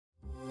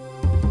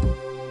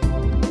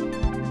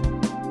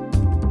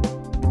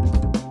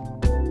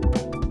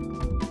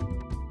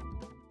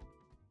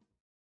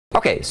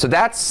Okay, so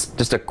that's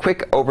just a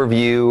quick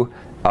overview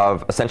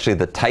of essentially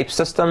the type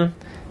system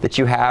that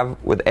you have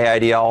with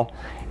AIDL.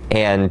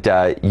 And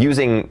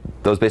using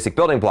those basic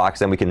building blocks,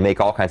 then we can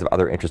make all kinds of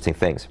other interesting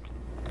things.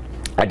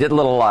 I did a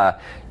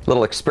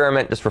little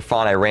experiment just for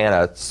fun. I ran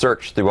a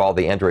search through all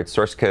the Android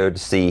source code to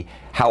see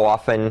how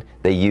often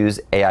they use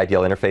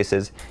AIDL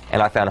interfaces,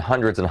 and I found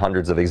hundreds and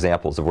hundreds of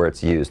examples of where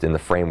it's used in the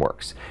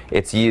frameworks.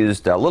 It's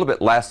used a little bit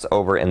less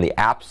over in the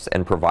apps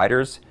and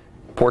providers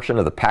portion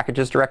of the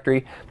packages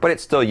directory, but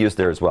it's still used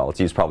there as well. It's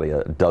used probably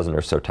a dozen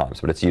or so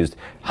times, but it's used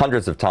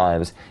hundreds of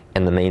times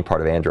in the main part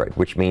of Android,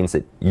 which means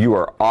that you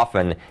are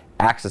often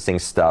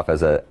accessing stuff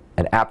as an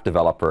app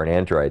developer in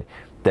Android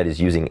that is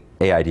using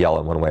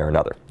AIDL in one way or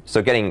another.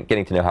 So getting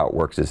to know how it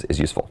works is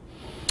useful.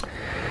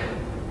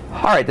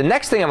 All right, the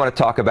next thing I want to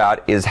talk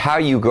about is how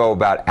you go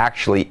about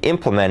actually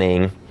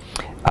implementing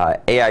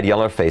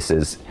AIDL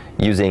interfaces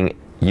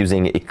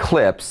using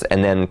Eclipse,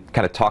 and then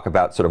kind of talk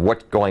about sort of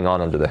what's going on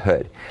under the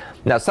hood.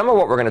 Now, some of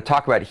what we're going to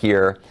talk about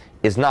here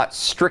is not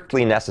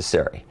strictly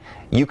necessary.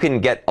 You can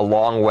get a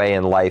long way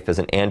in life as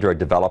an Android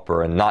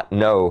developer and not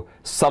know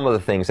some of the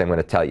things I'm going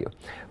to tell you.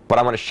 But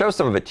I want to show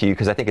some of it to you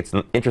because I think it's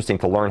interesting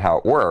to learn how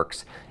it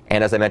works.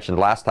 And as I mentioned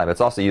last time, it's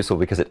also useful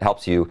because it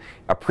helps you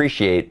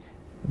appreciate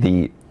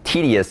the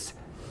tedious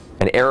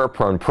and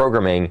error-prone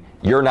programming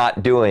you're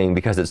not doing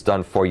because it's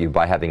done for you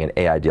by having an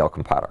AIDL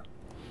compiler.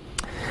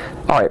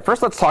 All right,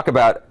 first let's talk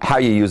about how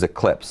you use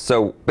Eclipse.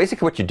 So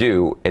basically what you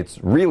do, it's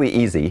really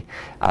easy.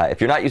 If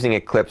you're not using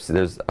Eclipse,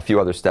 there's a few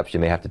other steps you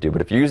may have to do.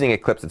 But if you're using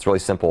Eclipse, it's really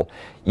simple.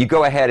 You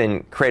go ahead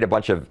and create a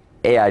bunch of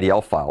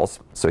AIDL files.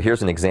 So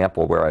here's an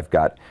example where I've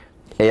got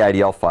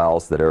AIDL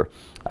files that are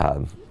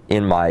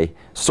in my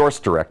source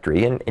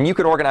directory. And you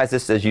can organize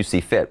this as you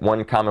see fit.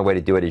 One common way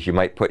to do it is you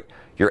might put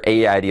your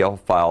AIDL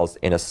files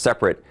in a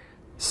separate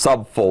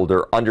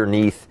subfolder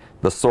underneath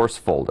the source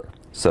folder,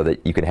 so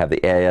that you can have the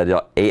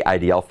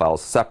AIDL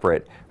files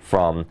separate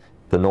from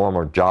the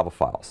normal Java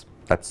files.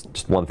 That's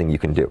just one thing you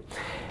can do.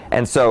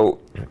 And so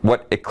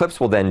what Eclipse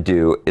will then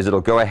do is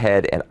it'll go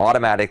ahead and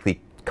automatically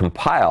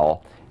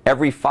compile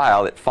every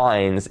file it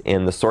finds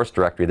in the source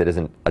directory that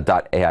isn't a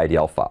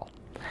 .aidl file.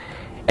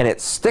 And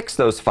it sticks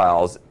those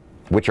files,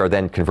 which are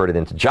then converted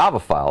into Java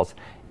files,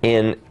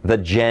 in the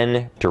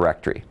gen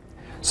directory.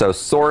 So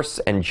source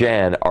and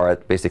gen are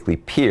basically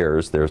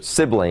peers. They're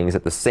siblings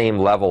at the same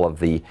level of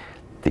the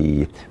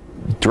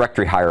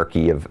directory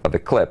hierarchy of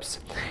Eclipse,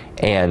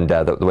 and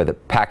the way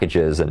that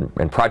packages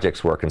and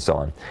projects work and so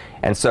on.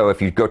 And so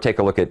if you go take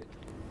a look at,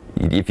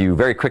 if you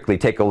very quickly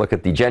take a look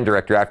at the gen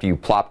directory after you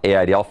plop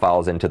AIDL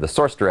files into the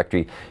source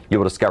directory, you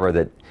will discover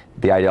that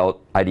the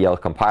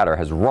AIDL compiler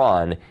has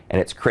run and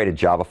it's created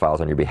Java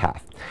files on your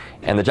behalf.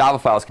 And the Java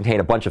files contain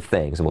a bunch of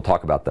things, and we'll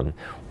talk about them.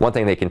 One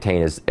thing they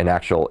contain is an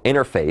actual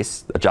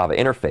interface, a Java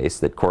interface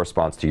that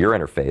corresponds to your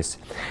interface,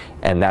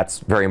 and that's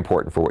very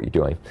important for what you're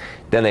doing.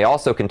 Then they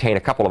also contain a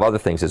couple of other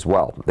things as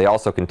well. They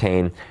also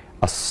contain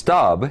a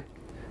stub,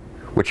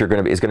 which is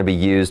going to be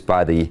used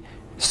by the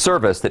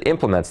service that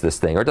implements this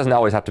thing, or it doesn't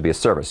always have to be a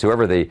service.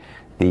 Whoever the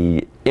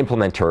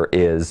implementer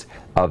is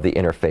of the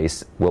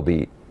interface will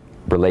be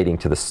relating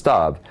to the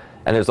stub.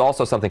 And there's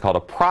also something called a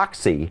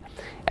proxy,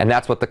 and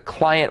that's what the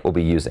client will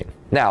be using.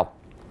 Now,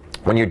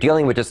 when you're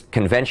dealing with just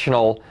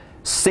conventional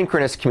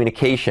synchronous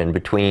communication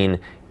between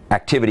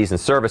activities and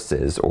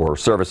services, or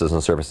services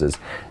and services,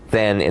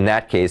 then in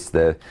that case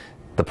the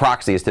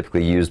proxy is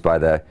typically used by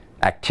the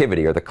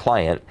activity or the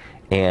client,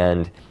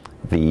 and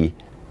the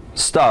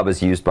stub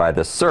is used by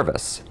the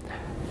service.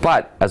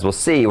 But as we'll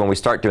see, when we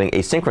start doing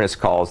asynchronous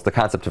calls, the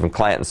concept of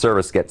client and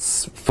service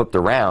gets flipped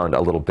around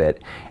a little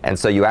bit. And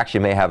so you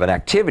actually may have an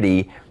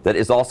activity that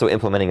is also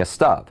implementing a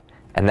stub.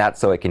 And that's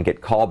so it can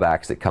get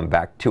callbacks that come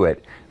back to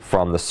it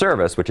from the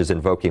service, which is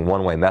invoking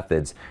one-way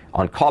methods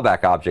on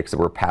callback objects that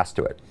were passed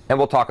to it. And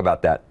we'll talk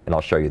about that, and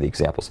I'll show you the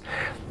examples.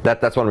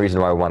 That's one reason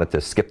why I wanted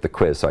to skip the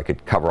quiz, so I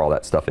could cover all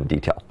that stuff in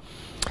detail.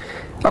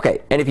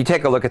 OK, and if you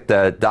take a look at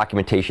the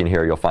documentation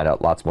here, you'll find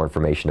out lots more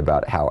information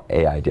about how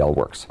AIDL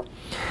works.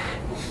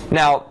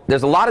 Now,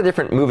 there's a lot of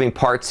different moving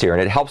parts here,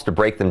 and it helps to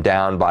break them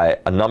down by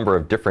a number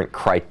of different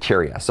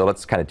criteria. So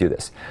let's kind of do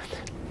this.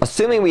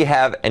 Assuming we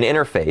have an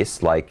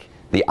interface like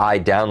the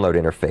iDownload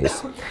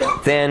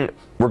interface, then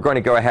we're going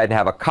to go ahead and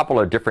have a couple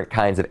of different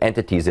kinds of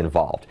entities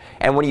involved.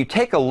 And when you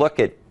take a look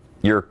at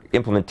your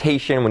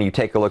implementation, when you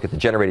take a look at the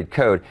generated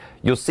code,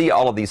 you'll see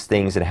all of these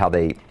things and how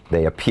they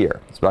appear.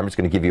 So I'm just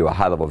going to give you a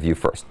high-level view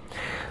first.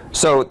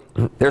 So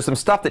there's some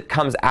stuff that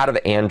comes out of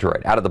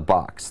Android, out of the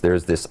box.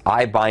 There's this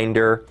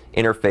iBinder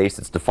interface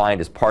that's defined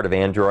as part of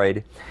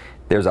Android.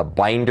 There's a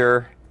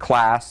binder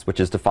class, which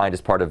is defined as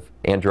part of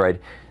Android.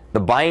 The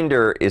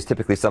binder is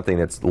typically something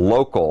that's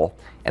local,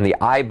 and the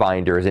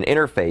iBinder is an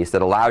interface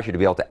that allows you to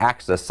be able to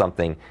access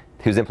something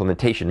whose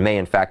implementation may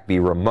in fact be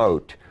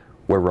remote,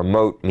 where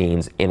remote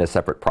means in a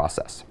separate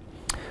process.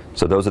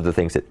 So those are the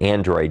things that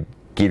Android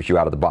gives you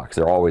out of the box.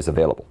 They're always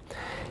available.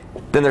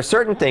 Then there's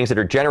certain things that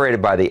are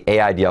generated by the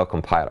AIDL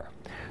compiler.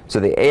 So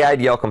the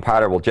AIDL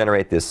compiler will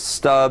generate this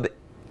stub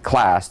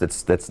class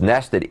that's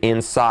nested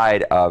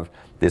inside of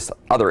this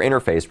other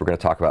interface we're going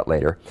to talk about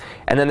later.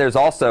 And then there's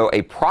also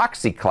a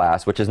proxy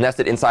class, which is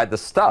nested inside the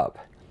stub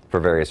for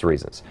various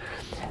reasons.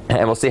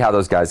 And we'll see how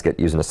those guys get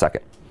used in a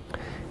second.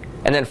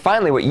 And then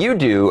finally, what you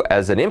do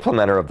as an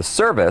implementer of the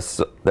service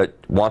that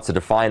wants to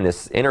define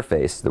this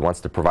interface, that wants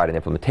to provide an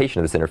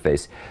implementation of this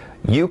interface,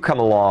 you come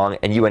along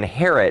and you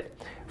inherit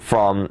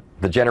from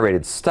the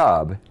generated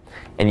stub,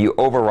 and you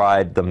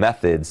override the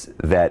methods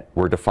that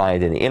were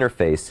defined in the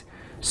interface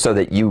so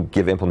that you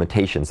give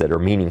implementations that are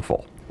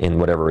meaningful in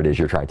whatever it is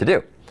you're trying to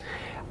do.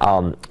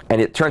 And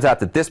it turns out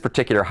that this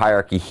particular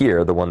hierarchy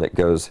here, the one that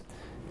goes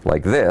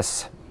like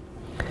this,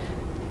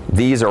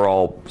 these are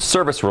all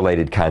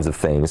service-related kinds of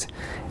things.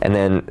 And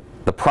then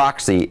the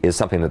proxy is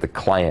something that the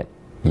client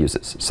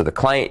uses. So the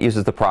client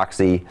uses the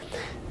proxy.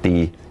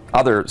 The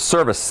other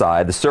service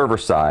side, the server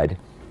side,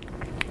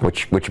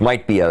 which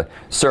might be a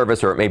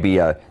service, or it may be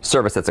a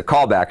service that's a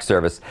callback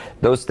service,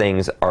 those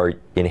things are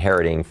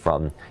inheriting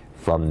from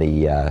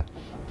the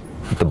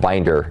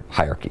binder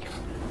hierarchy.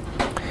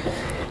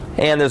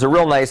 And there's a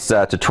real nice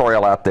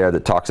tutorial out there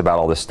that talks about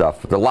all this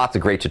stuff. There are lots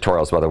of great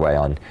tutorials, by the way,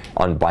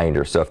 on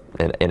binder, so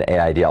in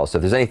AIDL. So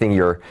if there's anything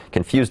you're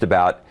confused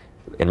about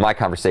in my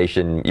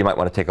conversation, you might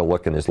want to take a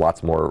look, and there's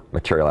lots more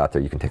material out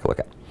there you can take a look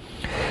at.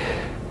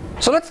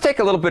 So let's take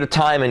a little bit of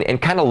time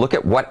and kind of look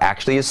at what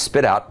actually is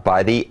spit out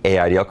by the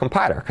AIDL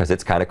compiler, because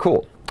it's kind of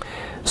cool.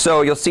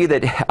 So you'll see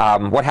that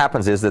what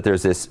happens is that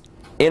there's this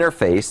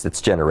interface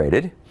that's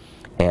generated,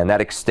 and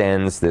that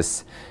extends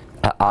this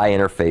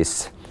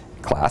iInterface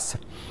class,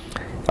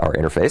 or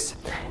interface.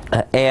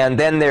 And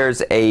then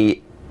there's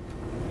a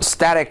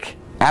static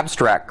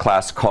abstract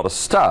class called a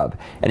stub.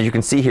 And as you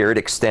can see here, it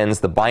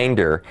extends the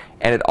binder,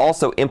 and it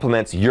also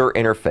implements your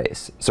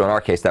interface. So in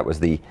our case, that was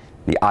the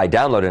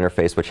iDownload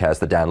interface, which has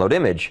the download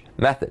image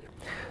method.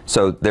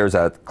 So there's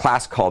a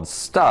class called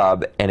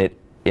stub, and it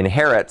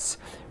inherits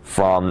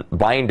from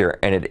binder,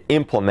 and it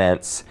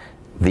implements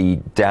the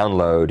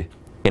download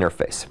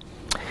interface.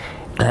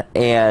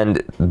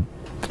 And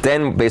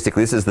then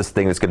basically this is this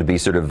thing that's going to be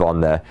sort of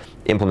on the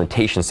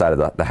implementation side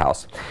of the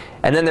house.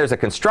 And then there's a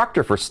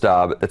constructor for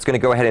stub that's going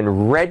to go ahead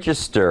and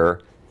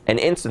register an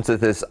instance of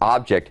this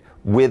object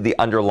with the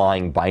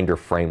underlying binder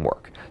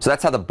framework. So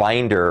that's how the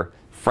binder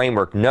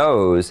framework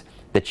knows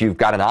that you've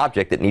got an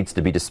object that needs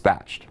to be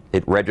dispatched.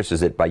 It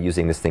registers it by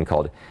using this thing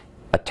called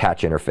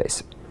attach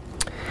interface.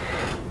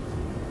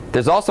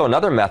 There's also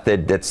another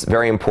method that's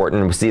very important,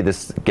 and we see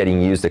this getting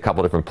used a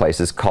couple different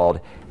places, called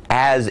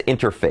as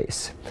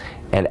interface.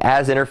 And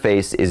as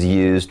interface is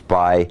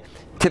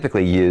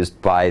typically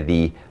used by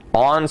the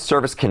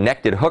on-service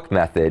connected hook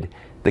method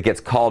that gets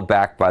called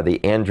back by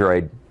the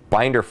Android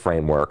binder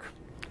framework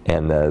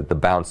and the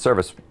bound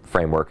service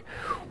framework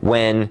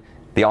when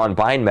the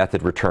onBind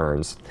method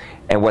returns.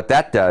 And what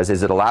that does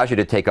is it allows you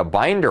to take a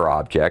binder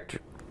object,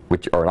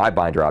 or an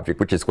iBinder object,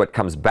 which is what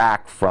comes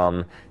back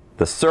from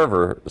the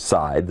server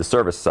side, the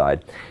service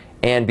side,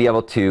 and be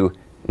able to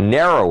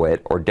narrow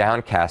it or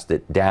downcast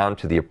it down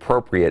to the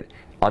appropriate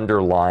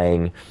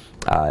underlying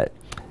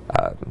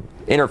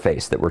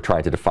interface that we're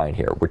trying to define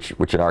here,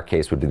 which in our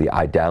case would be the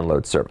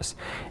iDownload service.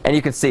 And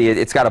you can see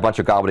it's got a bunch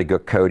of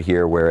gobbledygook code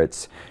here where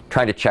it's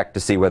trying to check to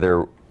see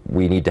whether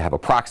we need to have a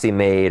proxy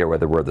made or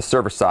whether we're the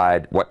server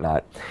side,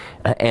 whatnot.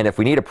 And if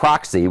we need a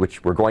proxy,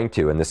 which we're going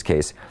to in this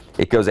case,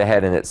 it goes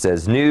ahead and it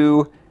says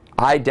new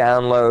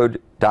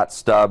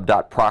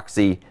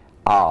iDownload.stub.proxy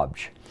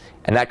obj.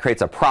 And that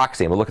creates a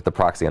proxy, and we'll look at the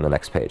proxy on the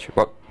next page.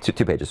 Well,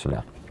 two pages from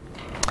now.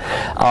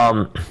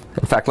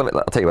 In fact, I'll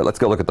tell you what, let's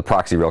go look at the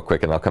proxy real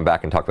quick, and I'll come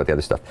back and talk about the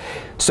other stuff.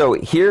 So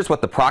here's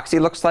what the proxy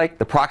looks like.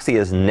 The proxy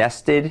is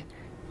nested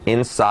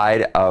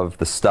inside of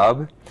the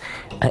stub.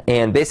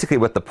 And basically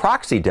what the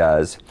proxy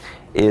does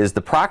is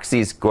the proxy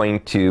is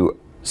going to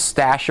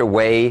stash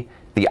away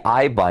the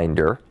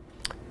iBinder,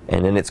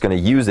 and then it's going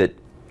to use it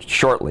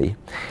shortly.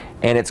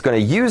 And it's going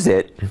to use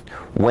it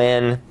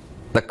when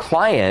the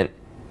client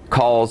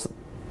calls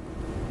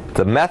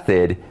the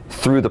method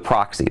through the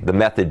proxy, the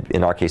method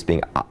in our case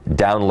being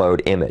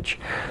download image.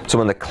 So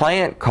when the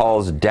client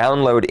calls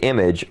download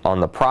image on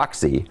the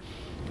proxy,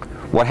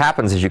 what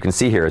happens, as you can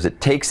see here, is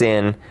it takes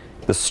in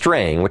the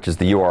string, which is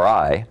the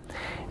URI,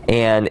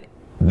 and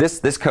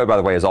this code, by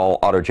the way, is all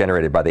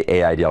auto-generated by the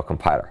AIDL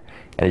compiler.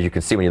 And as you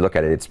can see when you look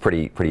at it, it's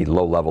pretty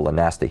low level and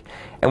nasty.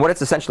 And what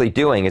it's essentially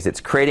doing is it's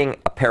creating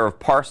a pair of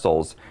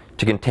parcels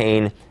to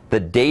contain the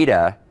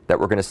data that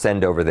we're going to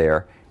send over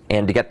there,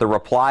 and to get the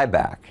reply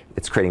back,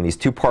 it's creating these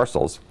two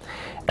parcels.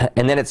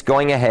 And then it's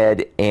going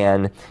ahead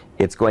and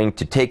it's going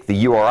to take the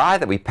URI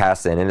that we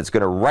pass in, and it's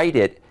going to write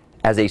it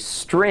as a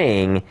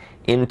string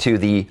into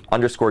the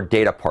underscore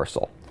data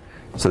parcel.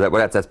 So that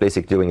what that's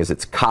basically doing is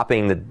it's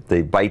copying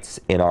the bytes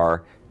in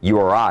our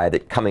URI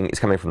that is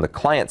coming from the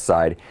client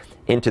side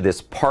into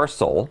this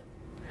parcel,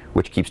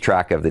 which keeps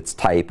track of its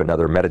type and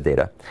other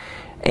metadata.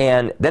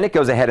 And then it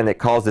goes ahead and it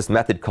calls this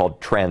method called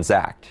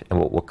transact, and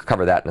we'll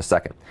cover that in a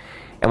second.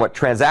 And what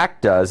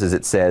transact does is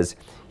it says,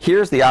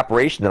 here's the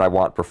operation that I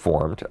want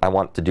performed. I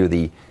want to do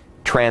the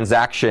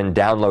transaction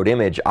download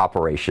image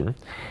operation.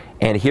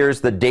 And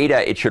here's the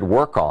data it should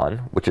work on,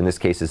 which in this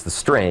case is the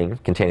string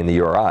containing the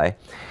URI.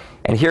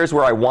 And here's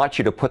where I want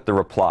you to put the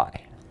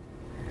reply.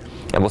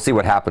 And we'll see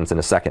what happens in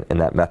a second in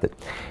that method.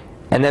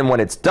 And then when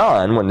it's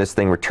done, when this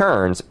thing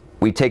returns,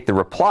 we take the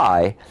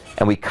reply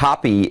and we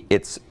copy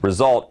its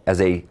result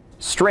as a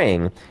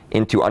string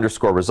into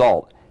underscore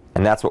result.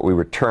 And that's what we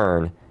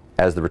return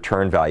as the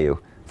return value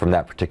from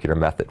that particular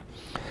method.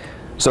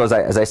 So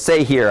as I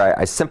say here,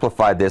 I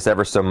simplified this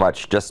ever so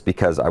much just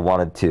because I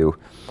wanted to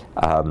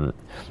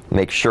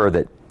make sure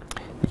that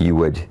you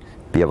would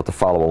be able to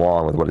follow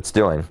along with what it's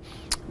doing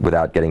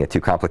without getting it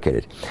too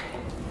complicated.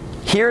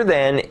 Here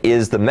then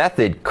is the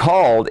method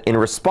called in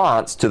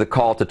response to the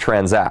call to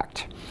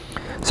transact.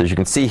 So as you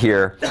can see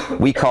here,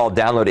 we call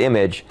download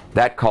image.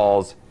 That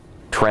calls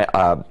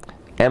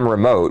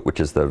mRemote, which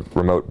is the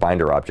remote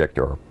binder object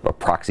or a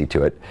proxy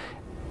to it,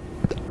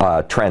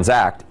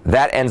 transact.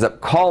 That ends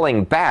up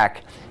calling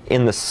back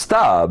in the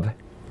stub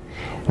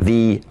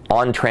the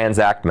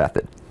onTransact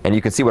method. And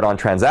you can see what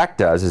onTransact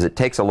does is it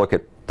takes a look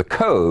at the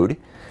code.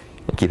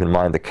 And keep in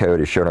mind the code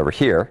is shown over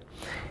here.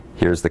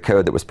 Here's the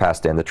code that was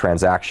passed in, the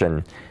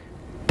transaction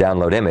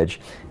download image.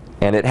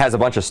 And it has a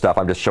bunch of stuff.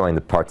 I'm just showing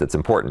the part that's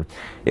important.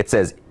 It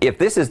says, if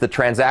this is the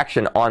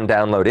transaction on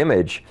download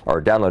image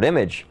or download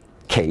image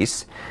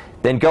case,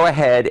 then go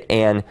ahead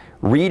and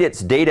read its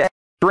data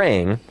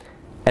string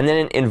and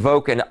then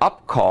invoke an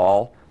up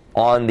call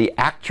on the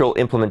actual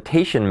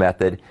implementation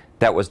method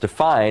that was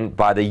defined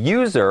by the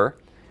user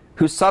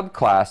who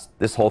subclassed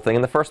this whole thing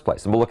in the first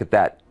place. And we'll look at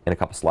that in a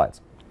couple slides.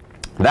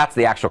 That's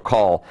the actual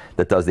call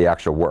that does the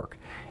actual work.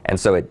 And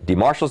so it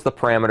demarshals the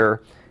parameter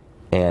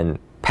and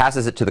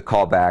passes it to the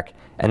callback.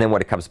 And then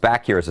when it comes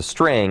back here as a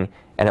string,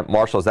 and it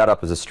marshals that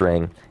up as a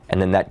string, and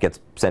then that gets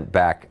sent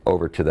back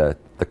over to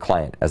the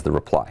client as the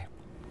reply.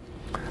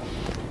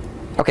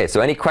 OK, so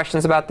any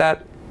questions about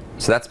that?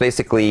 So that's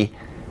basically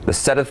the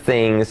set of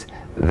things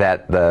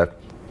that the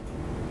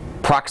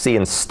proxy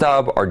and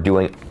stub are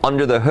doing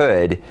under the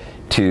hood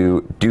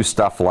to do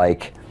stuff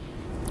like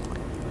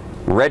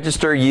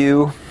register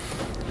you.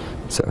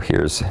 So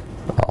here's,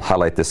 I'll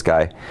highlight this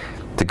guy,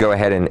 to go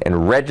ahead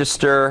and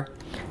register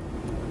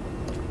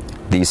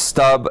these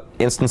stub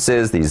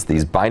instances,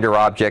 these binder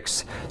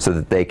objects, so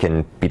that they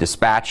can be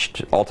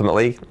dispatched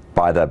ultimately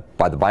by the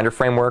binder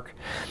framework.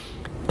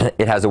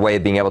 It has a way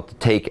of being able to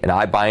take an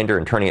iBinder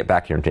and turning it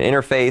back into an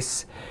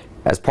interface.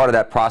 As part of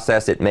that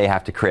process, it may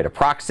have to create a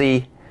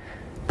proxy.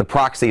 The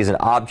proxy is an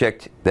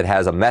object that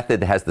has a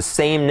method that has the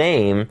same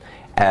name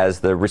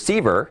as the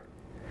receiver,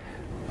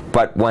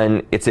 but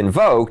when it's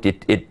invoked,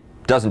 it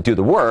doesn't do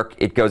the work.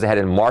 It goes ahead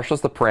and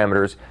marshals the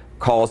parameters,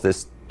 calls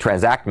this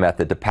transact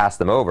method to pass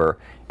them over,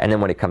 and then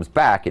when it comes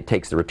back, it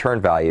takes the return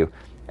value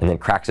and then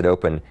cracks it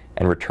open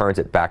and returns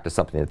it back to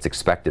something that's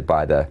expected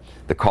by the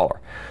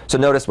caller. So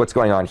notice what's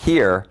going on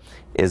here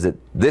is that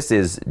this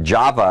is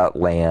Java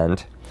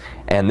land,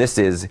 and this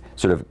is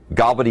sort of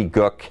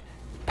gobbledygook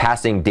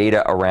passing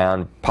data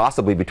around,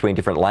 possibly between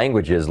different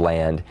languages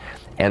land.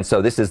 And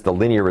so this is the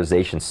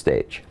linearization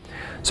stage.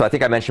 So I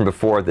think I mentioned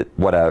before that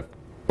what a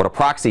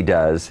proxy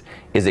does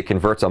is it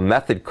converts a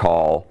method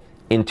call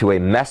into a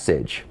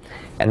message.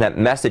 And that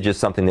message is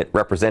something that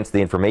represents the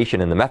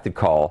information in the method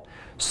call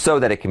so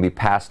that it can be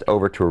passed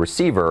over to a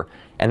receiver.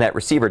 And that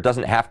receiver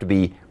doesn't have to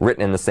be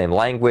written in the same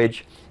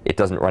language. It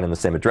doesn't run in the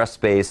same address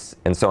space,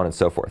 and so on and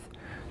so forth.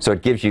 So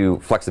it gives you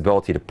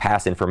flexibility to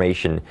pass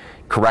information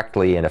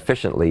correctly and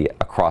efficiently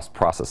across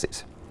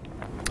processes.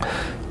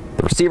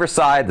 The receiver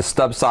side, the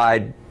stub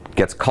side,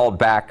 gets called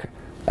back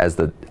as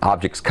the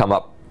objects come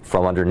up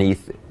from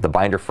underneath the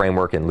binder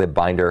framework in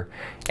libbinder,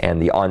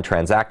 and the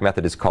onTransact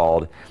method is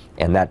called,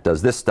 and that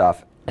does this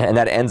stuff. And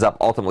that ends up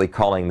ultimately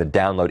calling the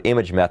download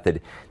image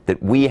method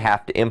that we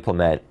have to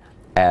implement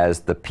as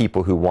the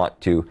people who want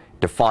to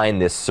define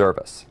this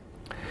service.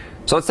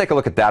 So let's take a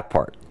look at that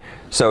part.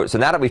 So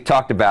now that we've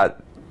talked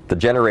about the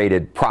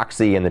generated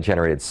proxy and the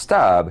generated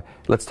stub,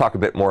 let's talk a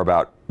bit more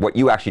about what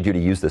you actually do to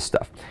use this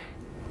stuff.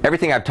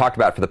 Everything I've talked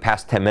about for the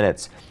past 10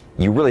 minutes,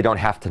 you really don't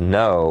have to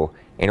know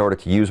in order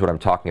to use what I'm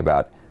talking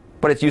about,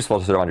 but it's useful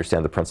to sort of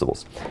understand the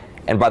principles.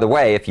 And by the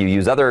way, if you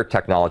use other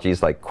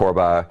technologies like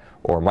Corba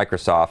or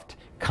Microsoft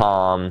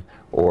COM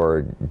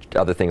or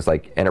other things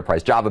like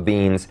Enterprise Java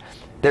Beans,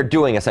 they're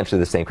doing essentially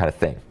the same kind of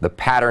thing. The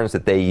patterns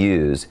that they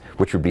use,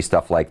 which would be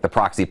stuff like the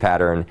proxy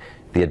pattern,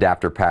 the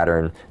adapter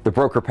pattern, the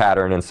broker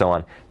pattern, and so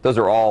on, those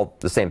are all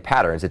the same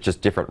patterns. It's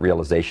just different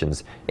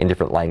realizations in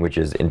different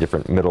languages, in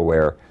different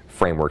middleware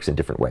frameworks in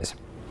different ways.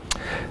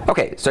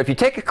 OK, so if you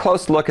take a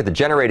close look at the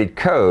generated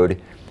code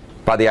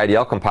by the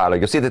AIDL compiler,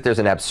 you'll see that there's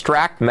an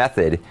abstract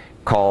method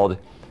called,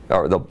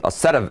 or a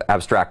set of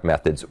abstract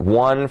methods,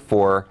 one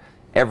for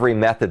every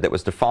method that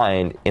was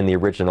defined in the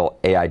original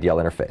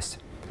AIDL interface.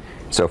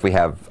 So if we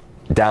have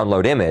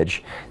download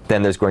image,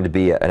 then there's going to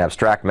be an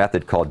abstract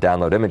method called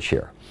download image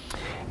here.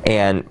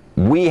 And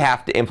we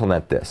have to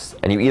implement this.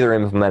 And you either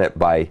implement it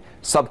by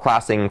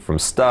subclassing from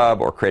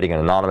stub or creating an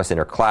anonymous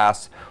inner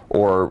class,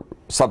 or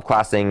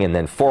subclassing and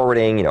then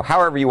forwarding,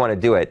 however you want to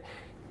do it.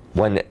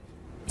 When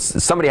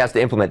somebody has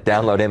to implement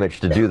download image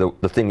to do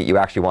the thing that you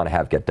actually want to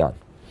have get done.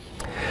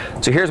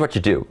 So here's what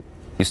you do.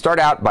 You start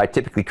out by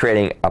typically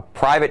creating a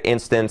private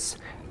instance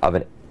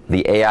of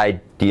the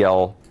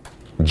AIDL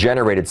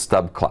generated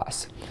stub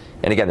class.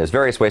 And again, there's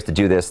various ways to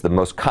do this. The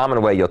most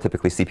common way you'll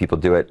typically see people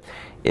do it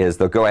is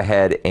they'll go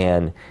ahead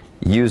and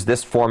use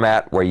this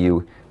format where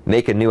you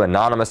make a new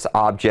anonymous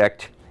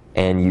object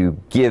and you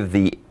give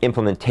the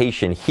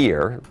implementation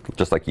here,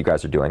 just like you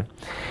guys are doing.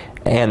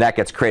 And that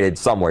gets created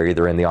somewhere,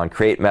 either in the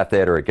onCreate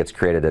method or it gets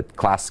created at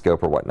class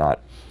scope or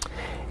whatnot.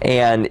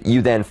 And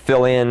you then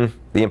fill in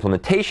the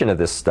implementation of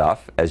this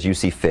stuff as you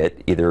see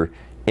fit, either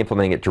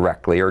implementing it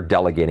directly or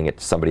delegating it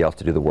to somebody else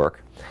to do the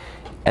work.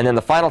 And then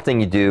the final thing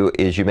you do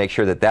is you make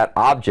sure that that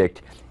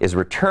object is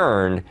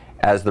returned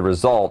as the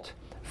result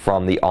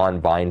from the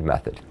onBind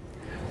method.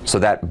 So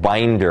that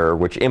binder,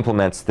 which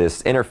implements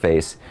this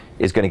interface,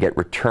 is going to get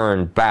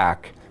returned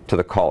back to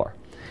the caller.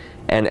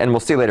 And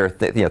we'll see later,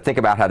 think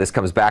about how this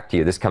comes back to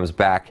you. This comes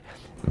back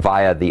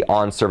via the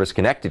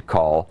onServiceConnected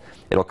call.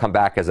 It'll come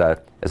back as an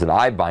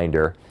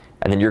iBinder,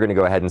 and then you're going to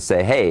go ahead and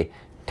say, hey,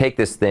 take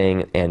this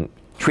thing and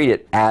treat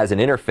it as an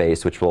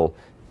interface, which will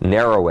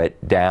narrow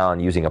it down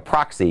using a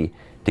proxy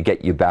to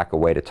get you back a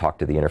way to talk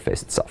to the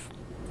interface itself.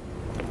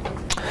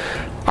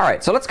 All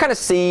right, so let's kind of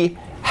see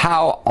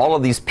how all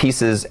of these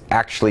pieces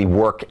actually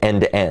work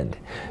end-to-end,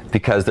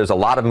 because there's a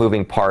lot of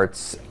moving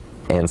parts,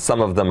 and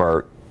some of them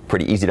are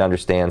pretty easy to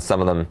understand.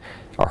 Some of them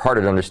are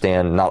harder to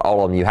understand. Not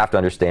all of them you have to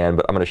understand,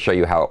 but I'm going to show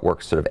you how it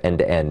works sort of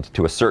end-to-end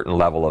to a certain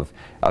level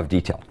of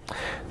detail.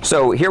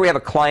 So here we have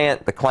a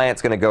client. The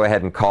client's going to go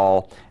ahead and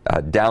call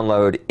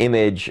download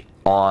image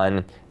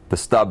on the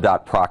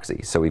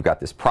stub.proxy. So we've got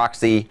this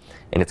proxy,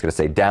 and it's going to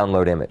say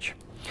download image.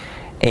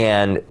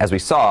 And as we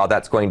saw,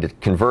 that's going to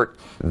convert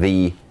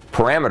the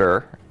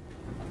parameter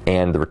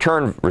and the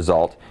return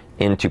result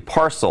into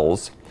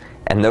parcels,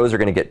 and those are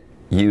going to get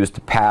used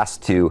to pass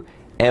to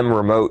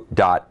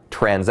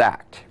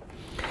mremote.transact.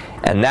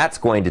 And that's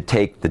going to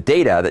take the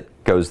data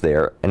that goes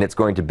there, and it's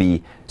going to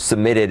be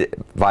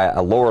submitted via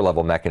a lower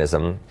level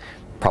mechanism,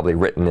 probably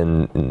written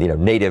in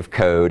native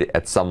code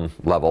at some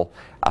level,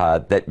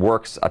 that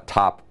works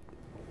atop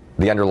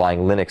the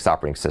underlying Linux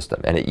operating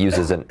system. And it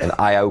uses an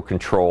I/O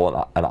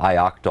control, an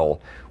ioctl,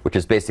 which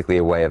is basically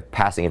a way of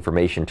passing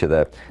information to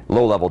the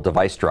low-level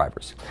device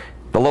drivers.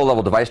 The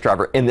low-level device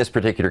driver in this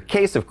particular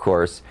case, of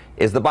course,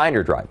 is the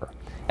binder driver.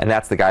 And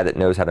that's the guy that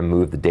knows how to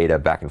move the data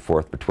back and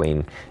forth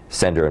between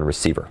sender and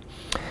receiver.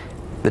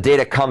 The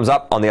data comes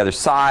up on the other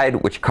side,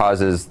 which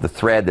causes the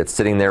thread that's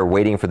sitting there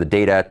waiting for the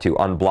data to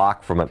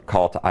unblock from a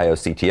call to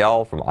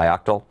ioctl from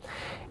ioctl.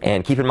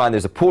 And keep in mind,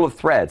 there's a pool of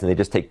threads, and they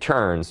just take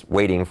turns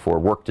waiting for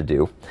work to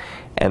do.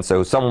 And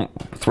so some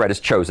thread is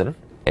chosen.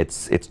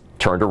 It's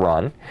turned to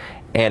run.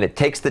 And it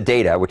takes the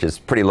data, which is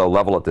pretty low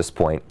level at this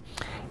point,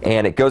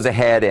 and it goes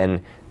ahead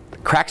and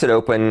cracks it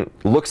open,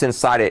 looks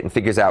inside it, and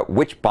figures out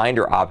which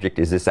binder object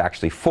is this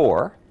actually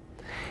for.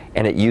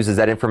 And it uses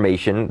that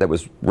information that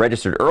was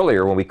registered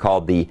earlier when we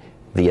called the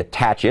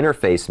attach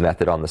interface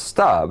method on the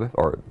stub,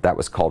 or that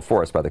was called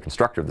for us by the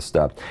constructor of the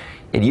stub.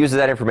 It uses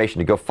that information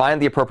to go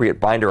find the appropriate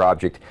binder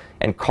object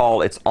and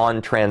call its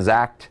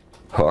onTransact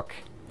hook.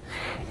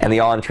 And the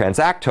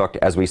onTransact hook,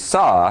 as we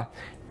saw,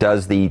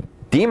 does the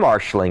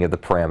demarshaling of the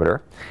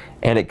parameter,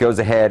 and it goes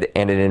ahead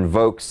and it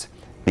invokes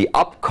the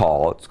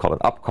upcall, it's called an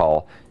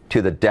upcall,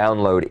 to the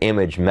download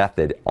image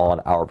method on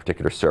our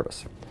particular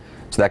service.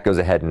 So that goes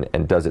ahead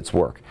and does its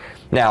work.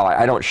 Now,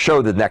 I don't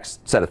show the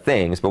next set of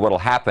things, but what will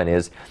happen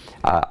is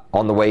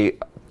on the way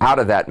out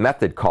of that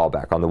method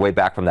callback, on the way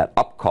back from that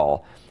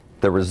upcall,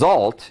 the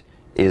result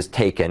is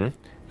taken.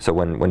 So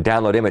when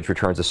download image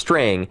returns a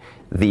string,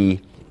 the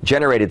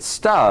generated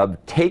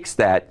stub takes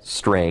that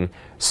string,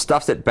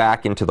 stuffs it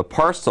back into the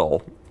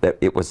parcel that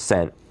it was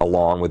sent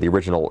along with the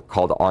original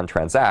call to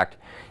onTransact,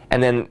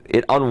 and then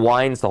it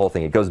unwinds the whole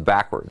thing. It goes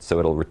backwards. So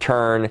it'll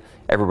return,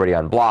 everybody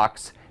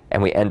unblocks,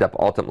 and we end up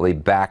ultimately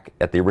back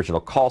at the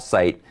original call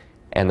site,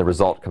 and the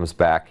result comes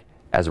back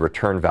as a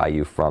return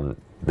value from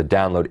the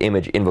download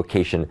image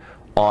invocation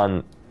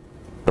on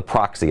the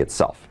proxy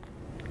itself.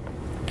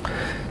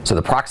 So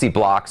the proxy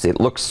blocks, it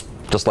looks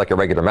just like a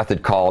regular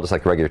method call, just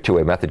like a regular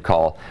two-way method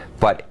call,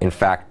 but in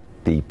fact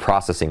the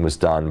processing was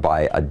done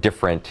by a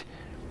different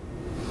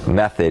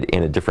method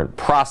in a different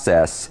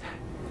process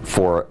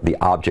for the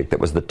object that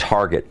was the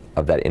target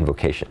of that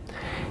invocation.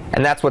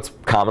 And that's what's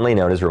commonly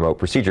known as remote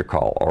procedure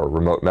call or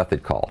remote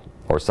method call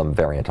or some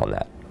variant on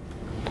that.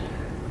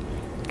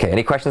 Okay,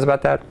 any questions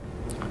about that?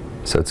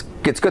 So it's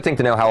a good thing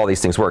to know how all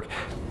these things work.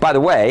 By the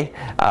way,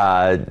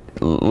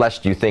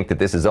 lest you think that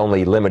this is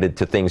only limited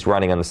to things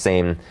running on the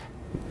same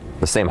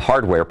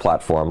hardware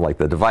platform like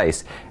the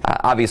device,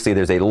 obviously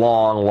there's a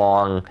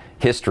long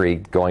history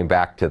going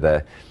back to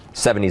the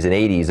 70s and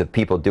 80s of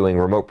people doing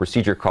remote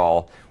procedure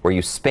call where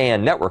you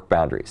span network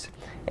boundaries.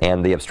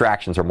 And the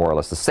abstractions are more or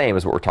less the same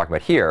as what we're talking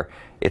about here.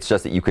 It's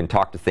just that you can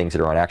talk to things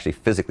that are on actually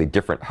physically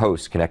different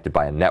hosts connected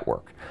by a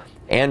network.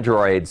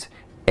 Android's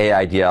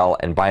AIDL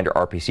and binder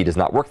RPC does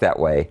not work that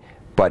way,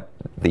 but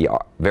the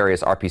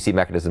various RPC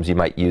mechanisms you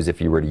might use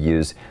if you were to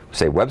use,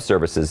 say, web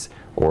services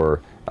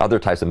or other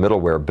types of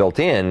middleware built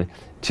in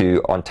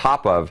to on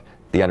top of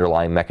the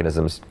underlying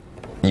mechanisms,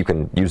 you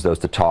can use those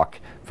to talk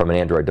from an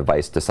Android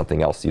device to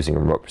something else using a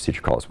remote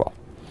procedure call as well.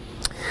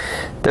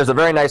 There's a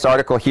very nice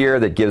article here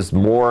that gives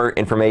more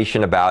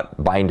information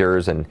about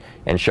binders and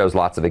shows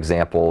lots of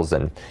examples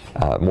and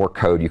more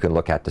code you can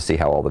look at to see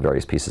how all the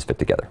various pieces fit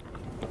together.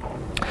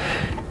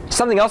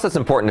 Something else that's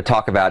important to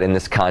talk about in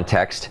this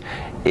context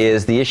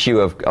is the issue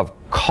of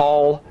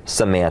call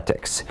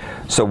semantics.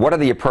 So what are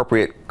the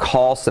appropriate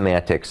call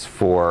semantics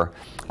for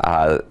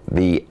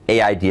the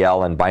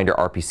AIDL and binder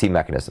RPC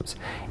mechanisms?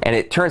 And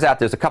it turns out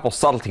there's a couple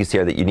subtleties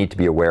here that you need to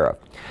be aware of.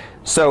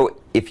 So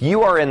if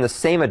you are in the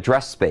same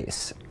address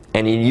space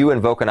and you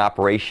invoke an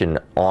operation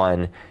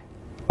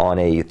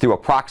through a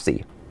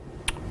proxy,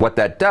 what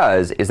that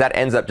does is that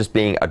ends up just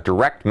being a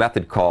direct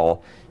method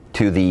call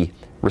to the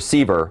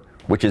receiver,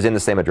 which is in the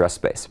same address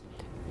space.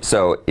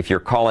 So if you're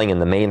calling in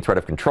the main thread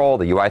of control,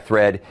 the UI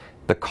thread,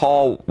 the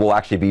call will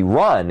actually be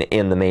run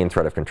in the main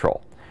thread of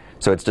control.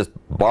 So it's just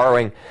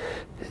borrowing,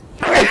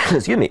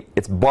 excuse me,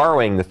 it's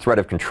borrowing the thread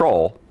of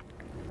control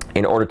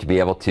in order to be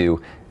able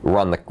to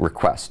run the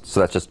request. So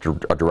that's just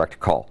a direct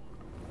call.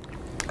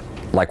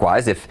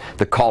 Likewise, if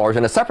the caller is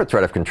in a separate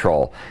thread of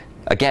control,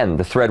 again,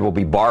 the thread will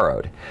be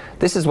borrowed.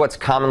 This is what's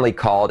commonly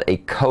called a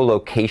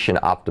co-location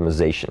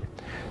optimization.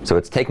 So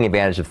it's taking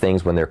advantage of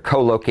things when they're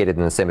co-located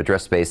in the same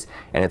address space,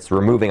 and it's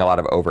removing a lot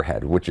of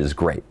overhead, which is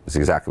great. It's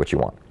exactly what you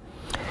want.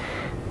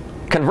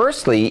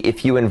 Conversely,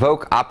 if you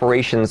invoke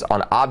operations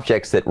on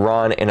objects that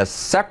run in a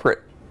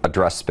separate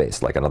address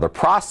space, like another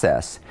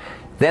process,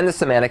 then the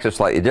semantics are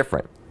slightly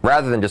different.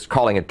 Rather than just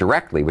calling it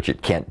directly, which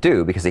it can't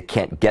do because it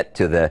can't get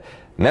to the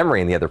memory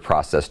in the other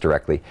process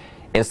directly,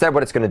 instead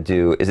what it's going to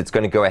do is it's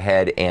going to go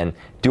ahead and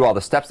do all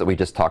the steps that we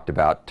just talked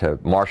about to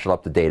marshal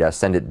up the data,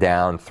 send it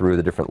down through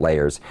the different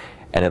layers,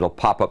 and it'll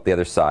pop up the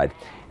other side.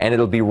 And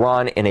it'll be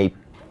run in a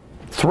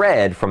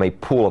thread from a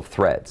pool of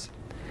threads.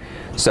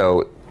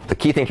 So the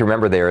key thing to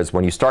remember there is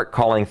when you start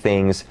calling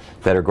things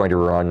that are going to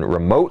run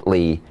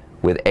remotely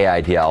with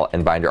AIDL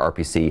and binder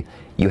RPC,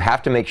 you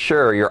have to make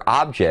sure your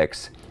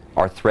objects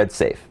are thread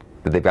safe,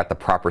 that they've got the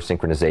proper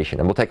synchronization.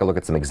 And we'll take a look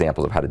at some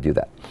examples of how to do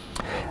that.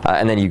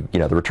 And then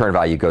the return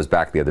value goes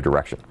back the other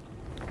direction.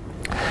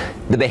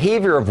 The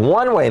behavior of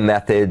one-way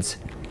methods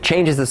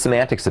changes the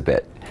semantics a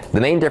bit. The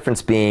main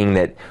difference being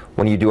that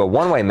when you do a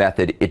one-way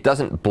method, it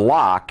doesn't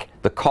block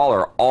the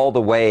caller all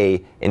the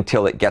way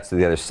until it gets to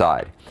the other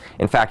side.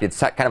 In fact, it's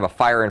kind of a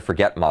fire and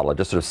forget model. It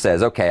just sort of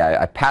says, okay,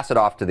 I pass it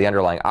off to the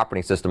underlying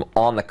operating system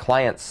on the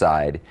client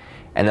side,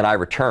 and then I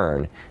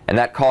return. And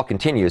that call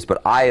continues,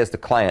 but I, as the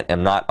client,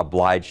 am not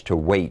obliged to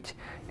wait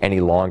any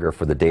longer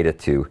for the data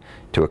to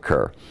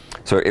occur.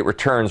 So it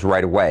returns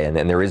right away, and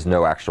there is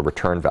no actual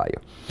return value.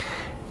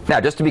 Now,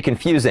 just to be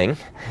confusing,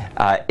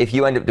 if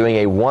you end up doing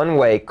a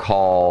one-way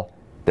call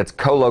that's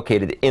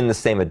co-located in the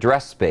same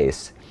address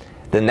space,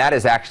 then that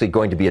is actually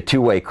going to be a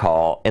two-way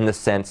call in the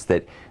sense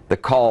that the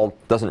call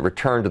doesn't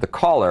return to the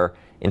caller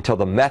until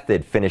the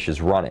method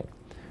finishes running.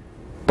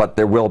 But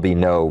there will be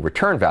no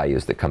return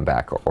values that come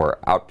back or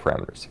out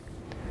parameters.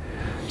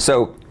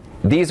 So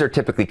these are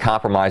typically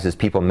compromises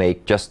people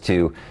make just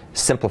to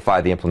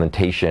simplify the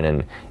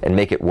implementation and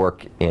make it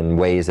work in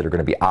ways that are going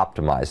to be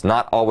optimized.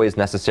 Not always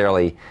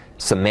necessarily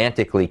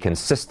semantically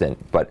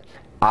consistent, but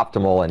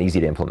optimal and easy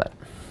to implement.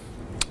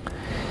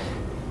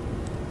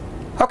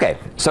 Okay,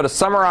 so to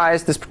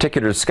summarize this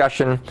particular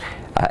discussion,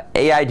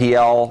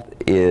 AIDL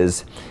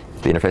is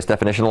the interface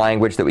definition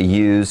language that we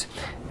use,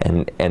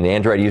 and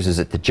Android uses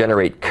it to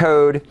generate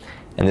code.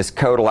 And this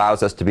code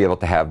allows us to be able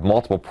to have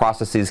multiple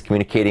processes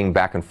communicating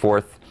back and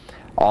forth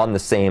on the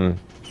same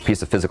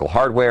piece of physical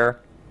hardware,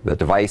 the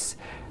device.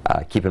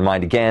 Keep in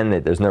mind again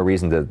that there's no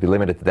reason to be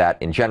limited to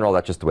that in general.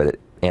 That's just the way that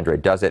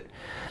Android does it.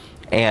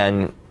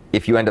 And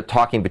if you end up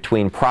talking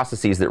between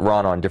processes that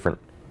run on different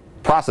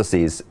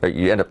processes, or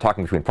you end up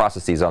talking between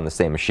processes on the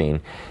same machine,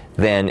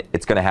 then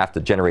it's going to have to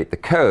generate the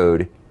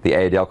code. The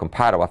AIDL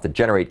compiler will have to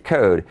generate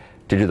code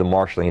to do the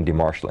marshalling and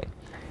demarshalling.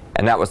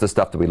 And that was the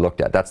stuff that we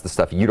looked at. That's the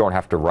stuff you don't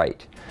have to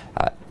write.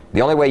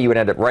 The only way you would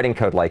end up writing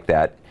code like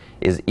that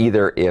is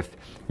either if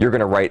you're going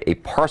to write a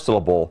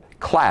parcelable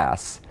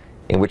class,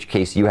 in which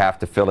case you have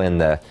to fill in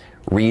the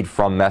read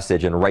from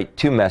message and write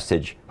to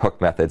message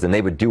hook methods, and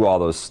they would do all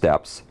those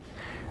steps.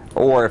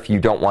 Or if you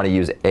don't want to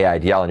use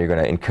AIDL and you're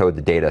going to encode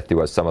the data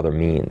through some other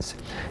means,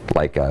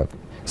 like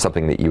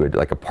something that you would,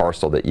 like a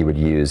parcel that you would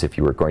use if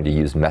you were going to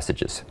use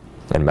messages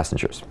and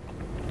messengers.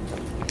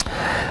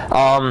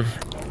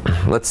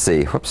 Let's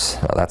see. Whoops,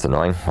 oh, that's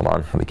annoying. Hold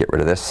on, let me get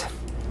rid of this.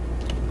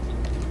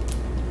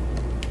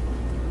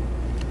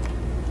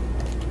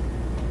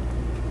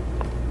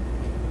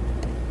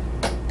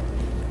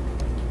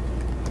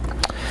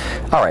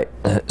 All right,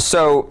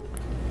 so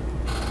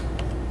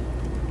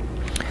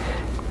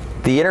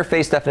the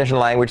interface definition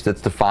language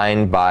that's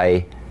defined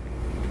by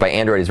by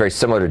Android is very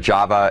similar to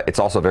Java. It's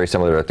also very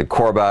similar to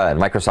Corba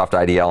and Microsoft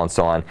IDL and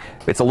so on.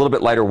 It's a little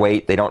bit lighter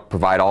weight. They don't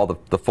provide all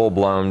the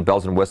full-blown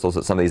bells and whistles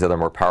that some of these other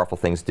more powerful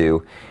things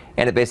do.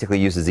 And it basically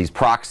uses these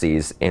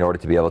proxies in order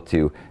to be able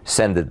to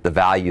send the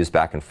values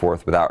back and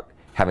forth without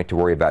having to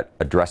worry about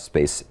address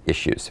space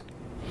issues.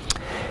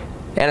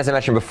 And as I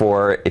mentioned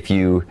before, if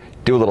you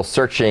do a little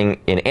searching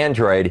in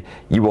Android,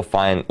 you will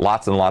find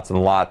lots and lots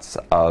and lots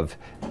of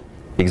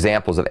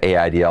examples of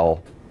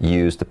AIDL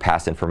used to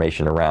pass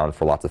information around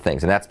for lots of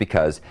things. And that's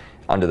because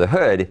under the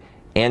hood,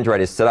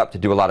 Android is set up to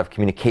do a lot of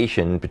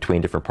communication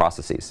between different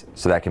processes.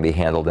 So that can be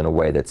handled in a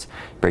way that's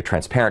very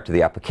transparent to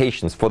the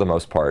applications for the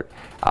most part,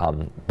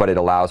 but it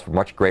allows for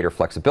much greater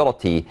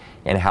flexibility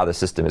in how the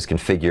system is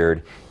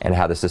configured and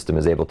how the system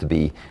is able to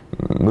be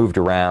moved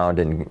around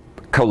and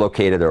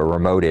co-located or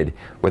remoted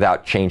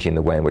without changing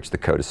the way in which the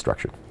code is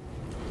structured.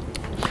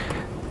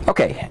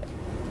 Okay,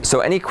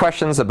 so any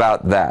questions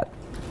about that?